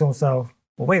he's thinking to himself,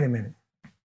 well, wait a minute.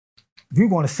 If you're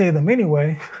going to save them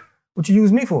anyway, what you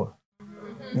use me for? You know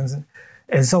what I'm saying?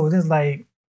 And so it's like,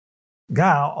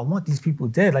 God, I want these people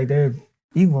dead, like they're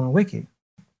evil and wicked.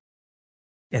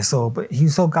 And so, but he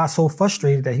got so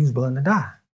frustrated that he was willing to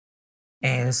die.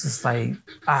 And it's just like,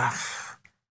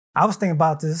 I was thinking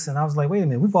about this and I was like, wait a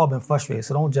minute, we've all been frustrated,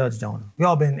 so don't judge Jonah. We've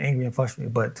all been angry and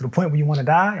frustrated, but to the point where you want to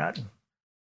die?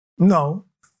 No.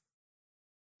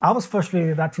 I was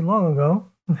frustrated not too long ago.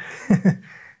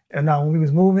 And now when we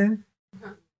was moving,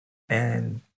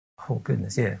 and oh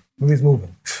goodness, yeah, we was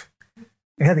moving.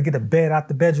 We had to get the bed out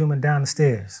the bedroom and down the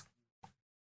stairs.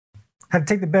 Had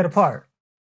to take the bed apart.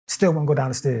 Still wouldn't go down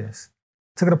the stairs.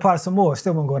 Took it apart some more,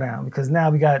 still wouldn't go down because now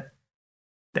we got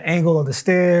the angle of the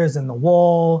stairs and the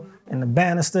wall and the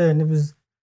banister, and it was.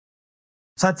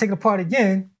 So I take it apart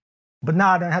again, but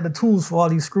now I didn't have the tools for all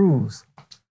these screws.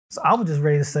 So I was just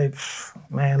ready to say,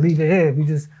 man, leave it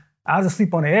here. I'll just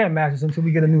sleep on the air mattress until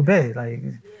we get a new bed.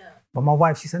 But my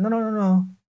wife, she said, no.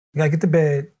 You gotta get to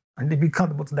bed. I need to be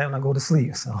comfortable tonight when I go to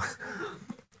sleep. So,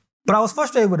 but I was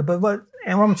frustrated with it. But what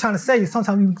I'm trying to say is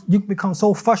sometimes you can become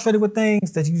so frustrated with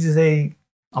things that you just say,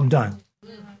 I'm done.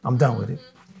 I'm done with it.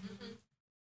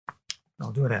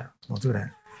 Don't do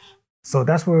that. So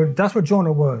that's where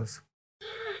Jonah was,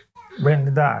 ready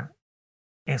to die.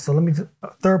 And so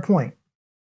third point.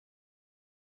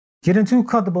 Getting too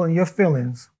comfortable in your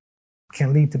feelings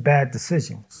can lead to bad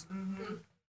decisions.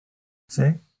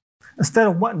 See? Instead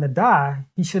of wanting to die,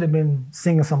 he should have been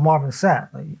singing some Marvin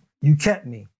Sapp, like, you kept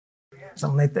me.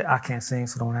 Something like that. I can't sing,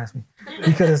 so don't ask me.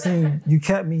 He could have seen, you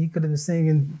kept me. He could have been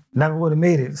singing, never would have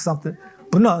made it, something.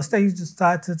 But no, instead he just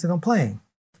started to complain.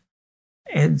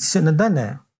 And shouldn't have done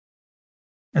that.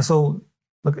 And so,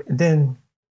 but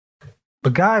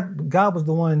God was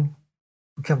the one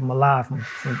who kept him alive from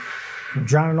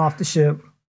drowning off the ship.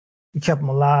 He kept him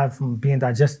alive from being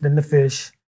digested in the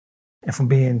fish and from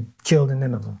being killed in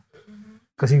Nineveh.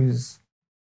 Because he was,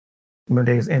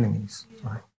 remember, they was enemies.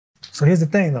 Right? So here's the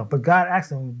thing, though. But God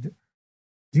asked him,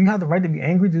 do you have the right to be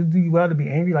angry? Do you well to be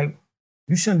angry? Like,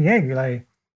 you shouldn't be angry. Like,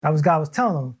 that was God was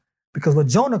telling him. Because what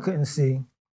Jonah couldn't see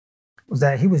was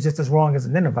that he was just as wrong as the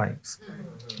Ninevites.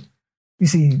 You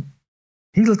see,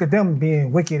 he looked at them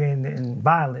being wicked and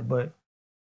violent, but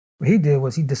what he did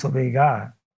was he disobeyed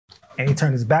God. And he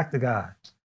turned his back to God.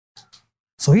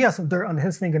 So he had some dirt under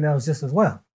his fingernails just as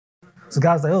well. So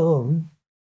God's like,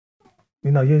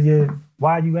 you're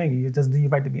why are you angry? It doesn't do you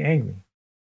right to be angry.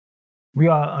 We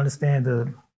all understand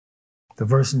the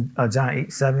verse in John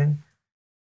 8:7.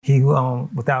 He who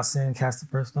without sin cast the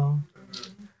first stone.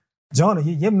 Jonah,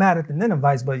 you're mad at the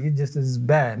Ninevites, but you're just as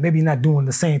bad. Maybe you're not doing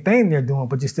the same thing they're doing,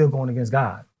 but you're still going against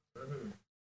God.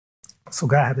 So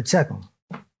God had to check him.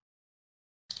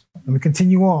 Let me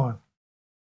continue on.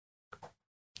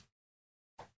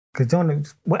 Because Jonah,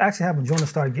 what actually happened, Jonah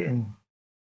started getting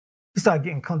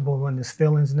comfortable in his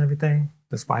feelings and everything.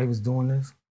 That's why he was doing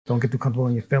this. Don't get too comfortable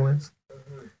in your feelings.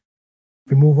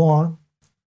 We move on.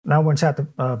 Now we're in chapter,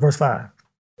 verse 5.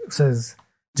 It says,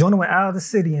 Jonah went out of the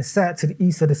city and sat to the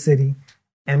east of the city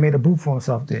and made a booth for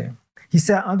himself there. He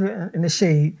sat under in the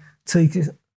shade till he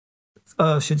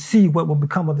should see what will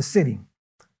become of the city.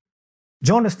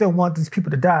 Jonah still wanted these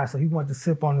people to die, so he wanted to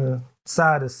sit on the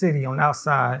side of the city, on the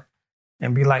outside,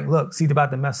 and be like, look, see, they're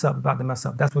about to mess up.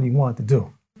 That's what he wanted to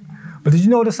do. But did you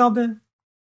notice something?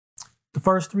 The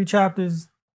first 3 chapters,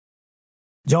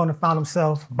 Jonah found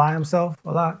himself by himself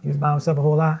a lot. He was by himself a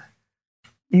whole lot.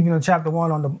 Even in chapter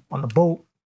 1 on the boat,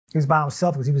 he was by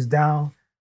himself because he was down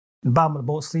in the bottom of the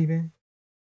boat sleeping.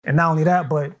 And not only that,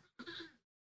 but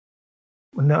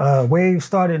when the waves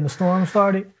started and the storm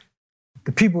started,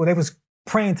 the people, they was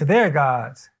praying to their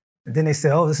gods. And then they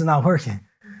said, oh, this is not working.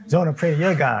 Jonah prayed to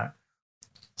your God.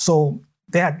 So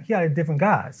he had a different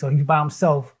God. So he was by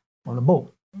himself on the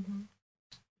boat.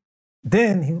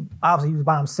 Then he was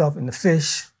by himself in the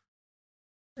fish.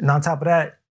 And on top of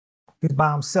that, he was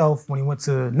by himself when he went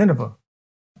to Nineveh.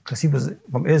 Because he was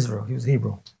from Israel. He was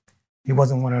Hebrew. He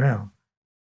wasn't one of them.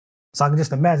 So I can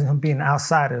just imagine him being an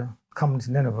outsider coming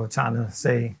to Nineveh trying to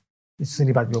say, this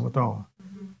city about to be overthrown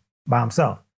by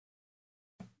himself.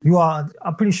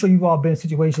 I'm pretty sure you've all been in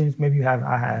situations, maybe you have,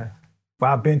 I have,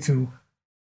 where I've been to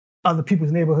other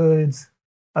people's neighborhoods,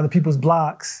 other people's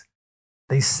blocks.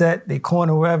 They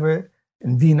corner wherever,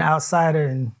 and being an outsider,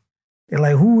 and they're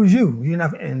like, who is you? You're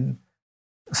not, and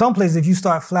some places, if you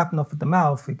start flapping off with the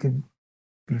mouth, it could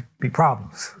be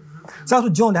problems. So that's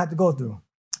what Jonah had to go through.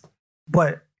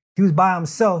 But he was by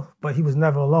himself, but he was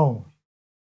never alone,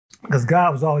 because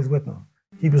God was always with him.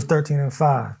 Hebrews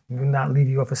 13:5, he will not leave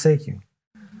you or forsake you.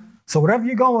 So whatever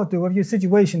you're going through, whatever your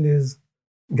situation is,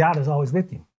 God is always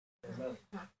with you.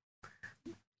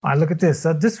 All right, look at this.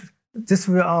 So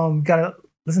gotta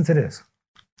listen to this.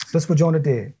 So that's what Jonah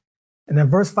did. And then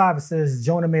verse 5, it says,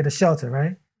 Jonah made a shelter,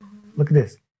 right? Look at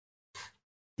this.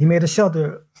 He made a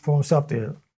shelter for himself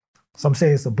there. Some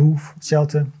say it's a booth,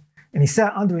 shelter. And he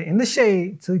sat under it in the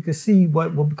shade so he could see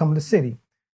what would become of the city.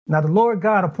 Now the Lord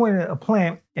God appointed a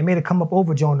plant and made it come up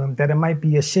over Jonah, that it might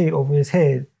be a shade over his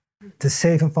head to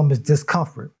save him from his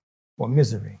discomfort or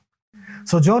misery.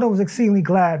 So Jonah was exceedingly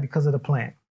glad because of the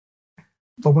plant.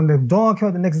 But when the dawn came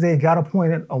out the next day, God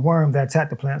appointed a worm that attacked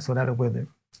the plant so that it withered.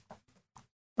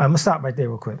 I'm going to stop right there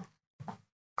real quick,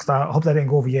 because I hope that didn't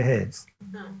go over your heads.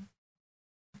 No.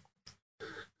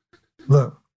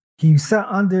 Look, he sat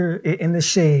under it in the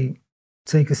shade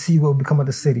so he could see what would become of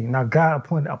the city. Now God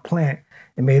appointed a plant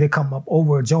and made it come up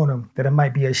over Jonah, that it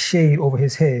might be a shade over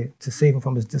his head to save him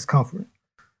from his discomfort.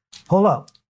 Hold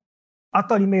up. I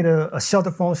thought he made a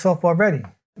shelter for himself already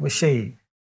with shade.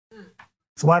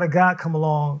 So why did God come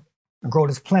along and grow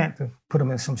this plant to put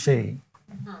him in some shade?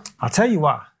 I'll tell you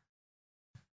why.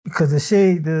 Because the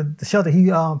shade, the shelter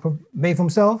he made for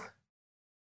himself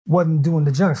wasn't doing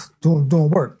doing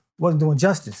work, wasn't doing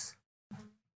justice.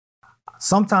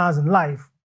 Sometimes in life,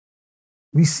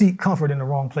 we seek comfort in the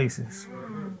wrong places.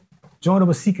 Jonah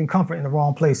was seeking comfort in the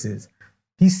wrong places.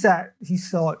 He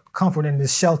sought comfort in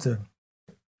this shelter,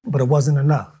 but it wasn't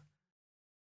enough.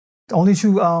 The only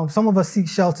true, some of us seek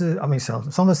some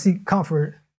of us seek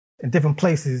comfort in different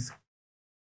places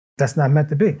that's not meant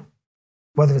to be.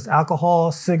 Whether it's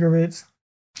alcohol, cigarettes,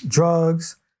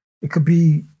 drugs, it could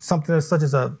be something such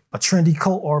as a trendy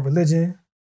cult or a religion.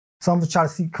 Some of us try to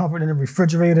seek comfort in the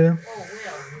refrigerator,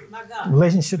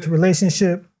 relationship to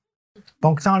relationship. But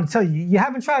I'm trying to tell you, you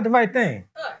haven't tried the right thing.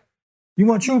 You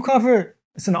want true comfort?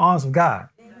 It's in the arms of God.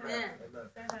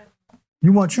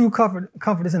 You want true comfort?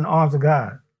 Comfort is in the arms of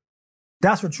God.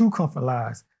 That's where true comfort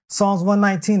lies. Psalms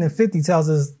 119:50 tells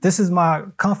us, this is my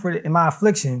comfort in my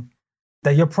affliction,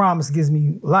 that your promise gives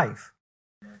me life.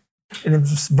 And in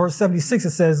verse 76,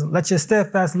 it says, let your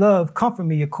steadfast love comfort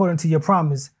me according to your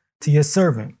promise to your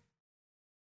servant.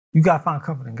 You got to find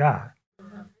comfort in God.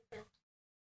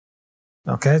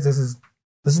 Okay, this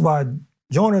is why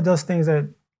Jonah does things that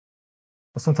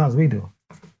sometimes we do.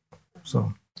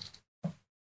 So, all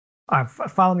right,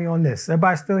 follow me on this.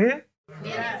 Everybody still here?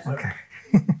 Yes. Okay.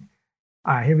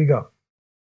 All right, here we go.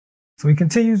 So he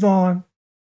continues on,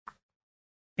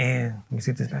 and let me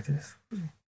see if this back to this.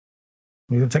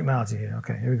 We do technology here.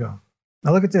 Okay, here we go.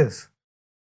 Now look at this.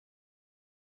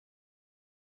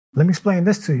 Let me explain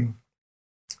this to you.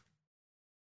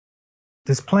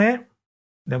 This plant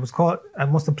that was caught,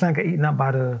 once the plant got eaten up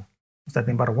by the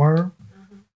worm,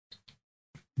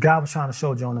 God was trying to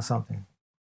show Jonah something.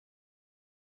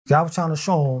 God was trying to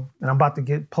show him, and I'm about to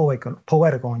get poetic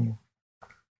on you.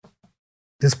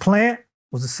 This plant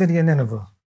was the city of Nineveh.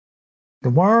 The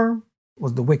worm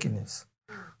was the wickedness.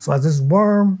 So as this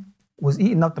worm was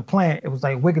eating up the plant, it was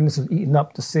like wickedness was eating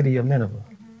up the city of Nineveh.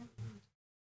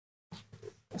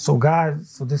 So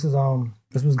this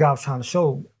was God was trying to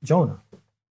show Jonah.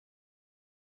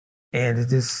 And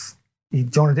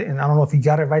Jonah didn't, I don't know if he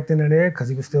got it right then and there because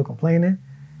he was still complaining.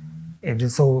 And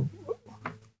just so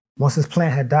once his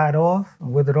plant had died off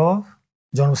and withered off,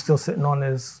 Jonah was still sitting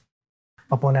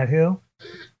up on that hill.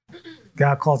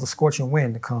 God caused a scorching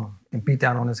wind to come and beat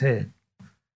down on his head.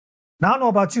 Now, I don't know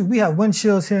about you. We have wind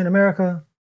chills here in America.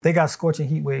 They got scorching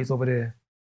heat waves over there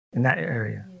in that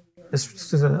area.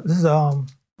 This is a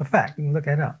fact. You can look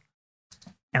that up.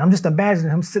 And I'm just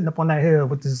imagining him sitting up on that hill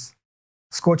with this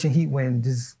scorching heat wind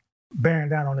just bearing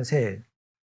down on his head.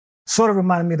 Sort of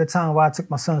reminded me of the time where I took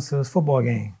my son to his football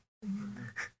game.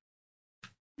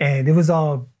 And it was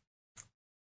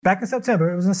back in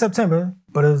September. It was in September,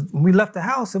 but when we left the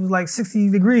house, it was like 60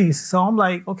 degrees. So I'm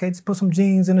like, okay, just put some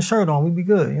jeans and a shirt on. We'd be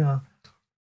good, you know.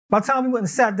 By the time we went and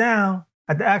sat down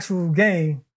at the actual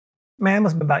game, man, it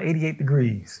must have been about 88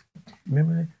 degrees.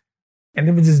 Remember that? And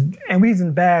we was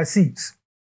in bad seats.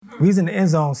 We was in the end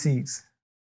zone seats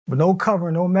with no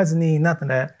covering, no mezzanine, nothing of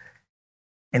that.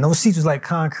 And those seats was like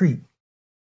concrete.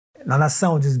 Now that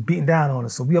sun was just beating down on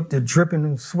us. So we up there dripping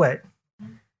in sweat.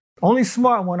 Only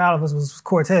smart one out of us was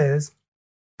Cortez,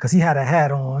 because he had a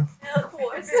hat on. Of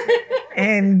course.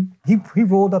 And he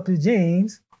rolled up his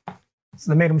jeans,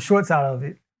 so they made him shorts out of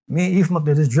it. Me and Ephraim up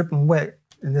there just dripping wet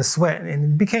in the sweat.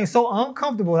 And it became so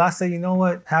uncomfortable. I said, you know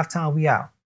what? Halftime, we out.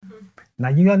 Mm-hmm. Now,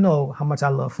 you gotta know how much I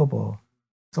love football.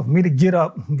 So for me to get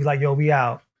up and be like, yo, we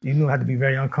out, you knew it had to be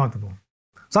very uncomfortable.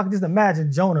 So I could just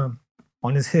imagine Jonah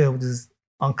on this hill with this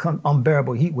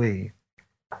unbearable heat wave.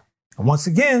 And once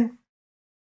again,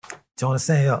 Jonah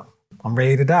saying, yo, I'm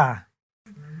ready to die.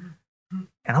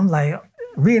 And I'm like,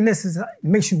 reading this it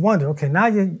makes you wonder, okay, now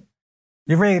you're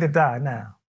ready to die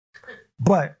now.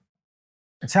 But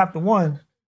in chapter 1,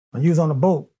 when you was on the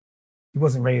boat, you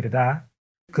wasn't ready to die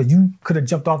because you could have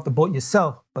jumped off the boat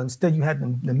yourself, but instead you had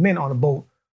the men on the boat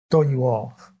throw you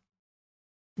off.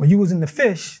 When you was in the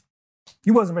fish,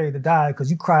 you wasn't ready to die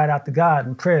because you cried out to God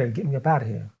in prayer, get me up out of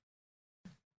here.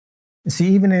 And see,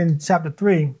 even in chapter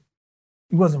 3,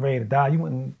 you wasn't ready to die. You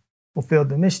wouldn't fulfill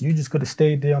the mission. You just could have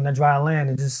stayed there on that dry land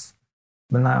and just,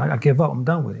 but I give up, I'm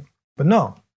done with it. But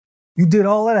no, you did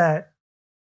all of that.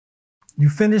 You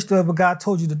finished what God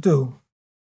told you to do.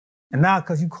 And now,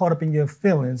 because you caught up in your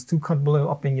feelings, too comfortable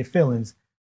up in your feelings,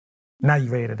 now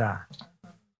you're ready to die.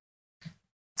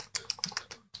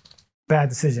 Bad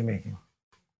decision making.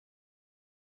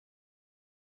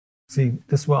 See,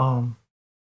 this what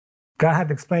God had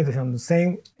to explain to him the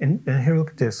same. And here,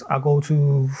 look at this. I'll go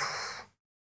to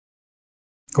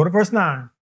verse 9.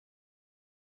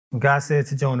 When God said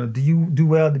to Jonah, do you do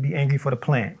well to be angry for the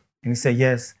plant? And he said,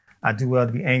 yes, I do well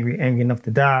to be angry enough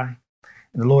to die.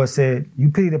 And the Lord said, you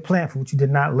pity the plant for which you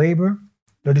did not labor,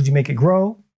 nor did you make it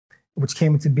grow, which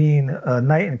came into being a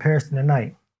night and perished in the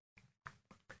night.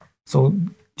 So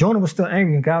Jonah was still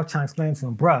angry, and God was trying to explain to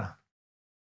him, bruh,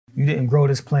 you didn't grow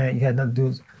this plant. You had nothing to do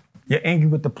with it. You're angry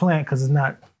with the plant because it's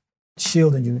not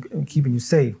shielding you and keeping you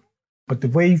safe. But the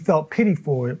way you felt pity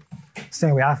for it,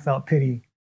 same way I felt pity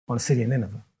on the city of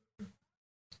Nineveh.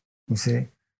 You see?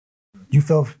 You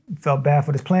felt bad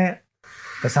for this plant.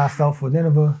 That's how I felt for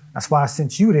Nineveh. That's why I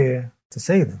sent you there to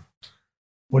save them.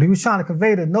 What he was trying to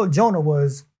convey to Jonah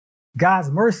was God's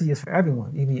mercy is for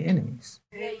everyone, even your enemies.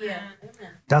 Yeah.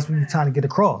 That's what he was trying to get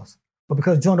across. But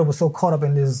because Jonah was so caught up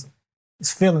in his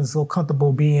feelings, so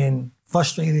comfortable being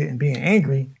frustrated and being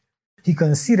angry, he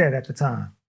couldn't see that at the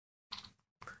time.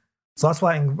 So that's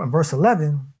why in verse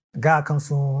 11, God comes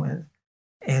to him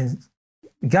and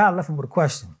God left him with a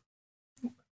question.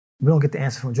 We don't get the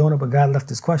answer from Jonah, but God left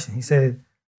this question. He said,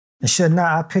 and should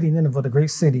not I pity Nineveh, the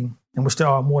great city, in which there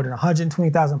are more than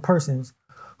 120,000 persons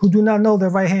who do not know their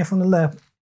right hand from the left,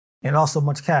 and also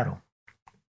much cattle.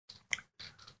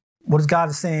 What God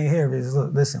is saying here is,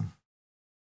 look, listen,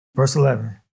 verse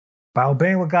 11. By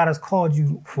obeying what God has called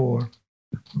you for,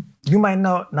 you might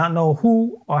not know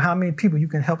who or how many people you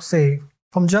can help save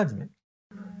from judgment,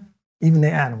 even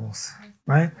the animals,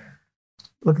 right?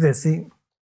 Look at this, see?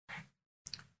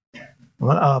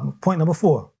 Point number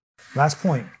 4, last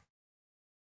point.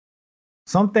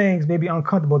 Some things may be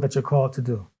uncomfortable that you're called to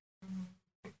do.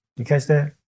 You catch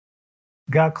that?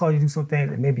 God called you to do some things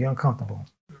that may be uncomfortable.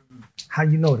 How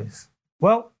you know this?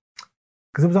 Well,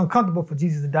 because it was uncomfortable for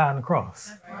Jesus to die on the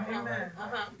cross. Amen.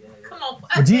 Come on.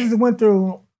 But Jesus went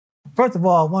through, first of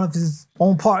all, one of his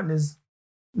own partners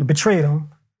betrayed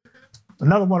him.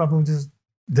 Another one of them just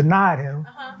denied him.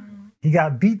 He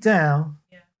got beat down,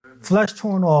 flesh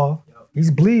torn off. He's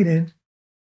bleeding.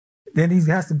 Then he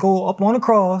has to go up on the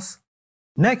cross,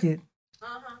 naked,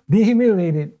 being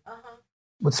humiliated,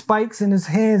 with spikes in his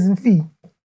hands and feet,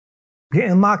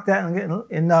 getting mocked at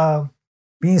and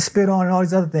being spit on and all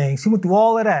these other things. He went through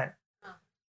all of that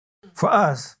for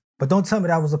us. But don't tell me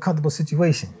that was a comfortable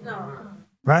situation. No.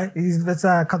 Right? That's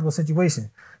not a comfortable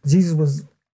situation. Jesus was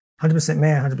 100%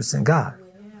 man, 100% God.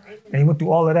 And he went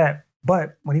through all of that.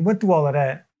 But when he went through all of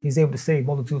that, he was able to save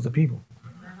multitudes of people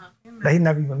that he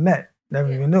never even met,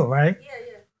 never even knew, right?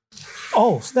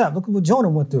 Oh, snap. Look at what Jonah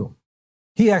went through.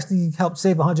 He actually helped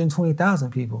save 120,000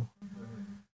 people.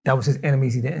 That was his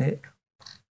enemies he didn't hit.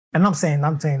 And not saying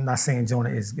Jonah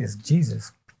is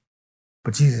Jesus,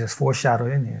 but Jesus is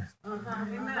foreshadowed in here.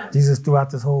 Jesus throughout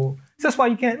this whole. That's why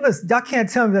you can't listen. Y'all can't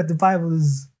tell me that the Bible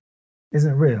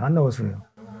isn't real. I know it's real.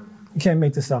 You can't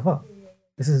make this stuff up.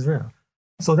 This is real.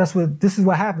 So this is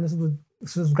what happened.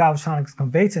 This is what God was trying to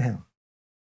convey to him.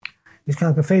 He's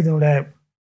trying to convey to him that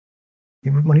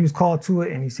when he was called to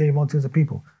it and he saved multitudes of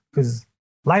people, because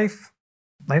life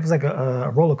is like a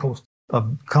roller coaster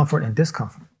of comfort and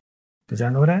discomfort. Did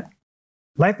y'all know that?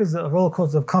 Life is a roller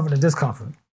coaster of comfort and discomfort.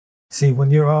 See,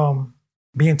 when you're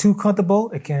being too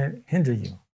comfortable, it can hinder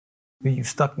you. You're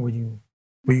stuck where you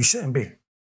shouldn't be.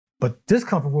 But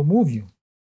discomfort will move you.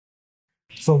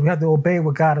 So we have to obey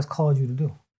what God has called you to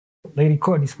do. Lady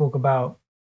Courtney spoke about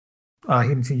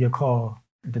heeding to your call,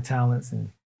 the talents,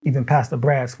 and even Pastor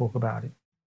Brad spoke about it.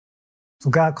 So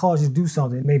God calls you to do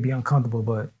something. It may be uncomfortable,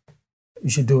 but you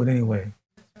should do it anyway.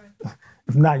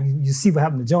 If not, you see what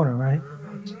happened to Jonah, right?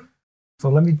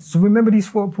 So remember these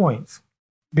 4 points.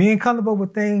 Being comfortable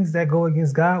with things that go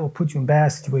against God will put you in bad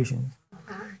situations.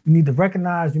 You need to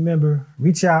recognize, remember,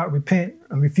 reach out, repent,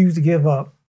 and refuse to give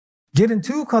up. Getting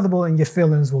too comfortable in your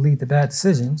feelings will lead to bad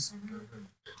decisions.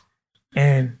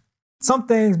 And some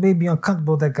things may be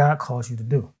uncomfortable that God calls you to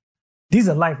do. These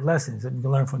are life lessons that you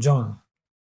can learn from Jonah.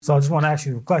 So I just want to ask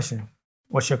you a question.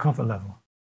 What's your comfort level?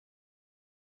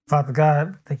 Father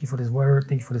God, thank you for this word.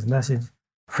 Thank you for this message.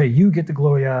 Pray you get the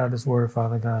glory out of this word,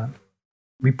 Father God.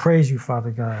 We praise you,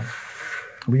 Father God.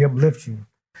 We uplift you.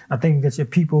 I think that your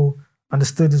people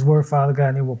understood this word, Father God,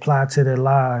 and they will apply it to their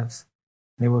lives.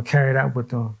 And they will carry it out with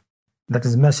them. That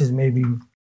this message may be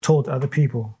told to other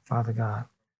people, Father God.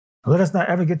 Let us not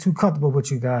ever get too comfortable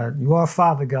with you, God. You are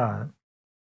Father God.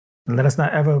 And let us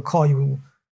not ever call you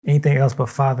anything else but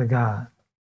Father God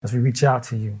as we reach out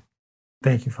to you.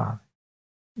 Thank you, Father.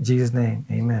 In Jesus' name,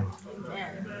 amen.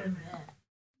 Amen.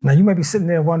 Now, you may be sitting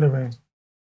there wondering,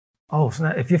 so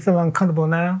now, if you're feeling uncomfortable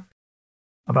now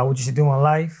about what you should do in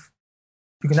life,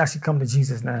 you can actually come to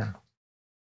Jesus now.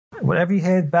 With every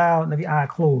head bowed and every eye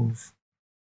closed,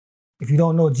 if you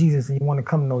don't know Jesus and you want to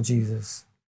come to know Jesus,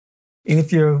 and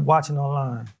if you're watching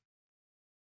online,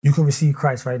 you can receive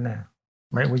Christ right now,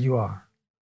 right where you are.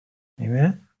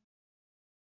 Amen?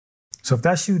 So if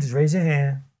that's you, just raise your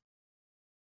hand.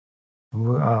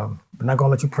 We're not going to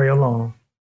let you pray alone.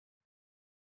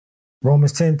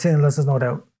 Romans 10:10 lets us know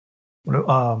that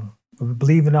if we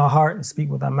believe in our heart and speak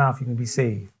with our mouth, you can be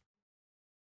saved.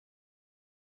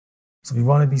 So if you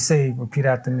want to be saved, repeat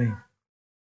after me.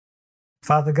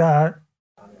 Father God,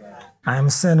 I am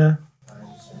a sinner,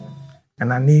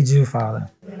 and I need you, Father.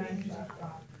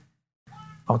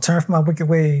 I'll turn from my wicked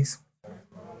ways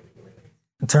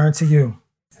and turn to you.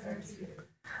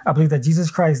 I believe that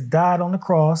Jesus Christ died on the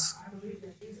cross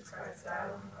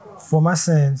for my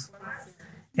sins,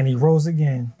 and he rose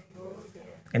again,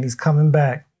 and he's coming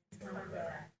back.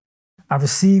 I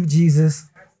receive Jesus,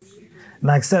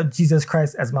 and I accept Jesus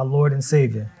Christ as my Lord and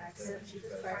Savior.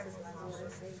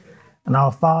 And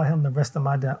I'll follow him the rest of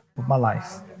my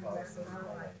life.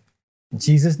 In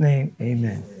Jesus' name,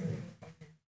 amen.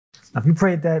 Now, if you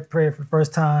prayed that prayer for the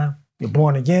first time, you're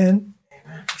born again.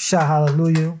 Shout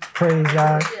hallelujah. Praise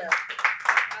God.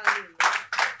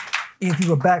 If you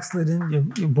were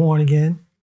backslidden, you're born again.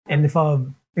 And if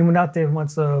anyone out there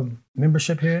wants a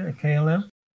membership here at KLM,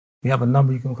 we have a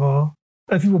number you can call.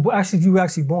 If you were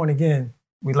actually born again,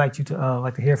 we'd like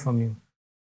to hear from you.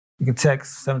 You can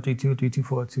text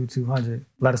 732-324-2200.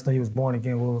 Let us know you was born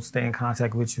again. We'll stay in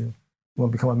contact with you. You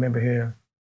want to become a member here,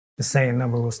 the same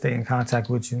number, we'll stay in contact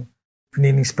with you. If you need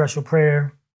any special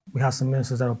prayer, we have some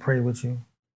ministers that will pray with you.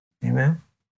 Amen.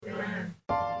 Amen.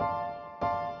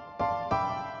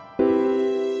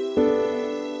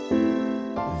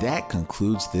 That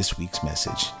concludes this week's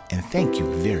message, and thank you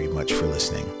very much for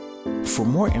listening. For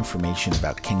more information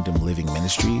about Kingdom Living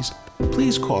Ministries,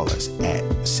 please call us at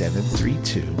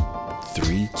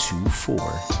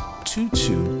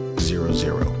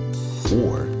 732-324-2200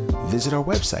 or visit our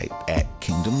website at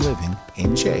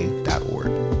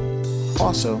kingdomlivingnj.org.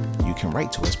 Also, you can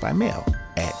write to us by mail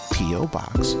at P.O.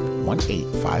 Box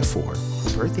 1854,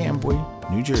 Perth Amboy,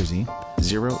 New Jersey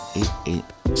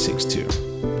 08862.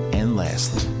 And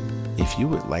lastly, if you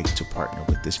would like to partner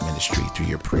with this ministry through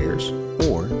your prayers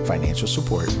or financial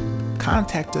support,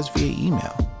 contact us via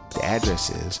email. The address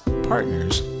is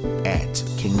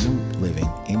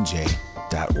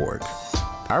partners@kingdomlivingnj.org.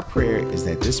 Our prayer is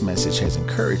that this message has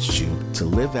encouraged you to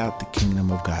live out the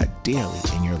kingdom of God daily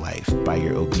in your life by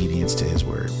your obedience to his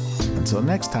word. Until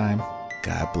next time,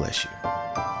 God bless you.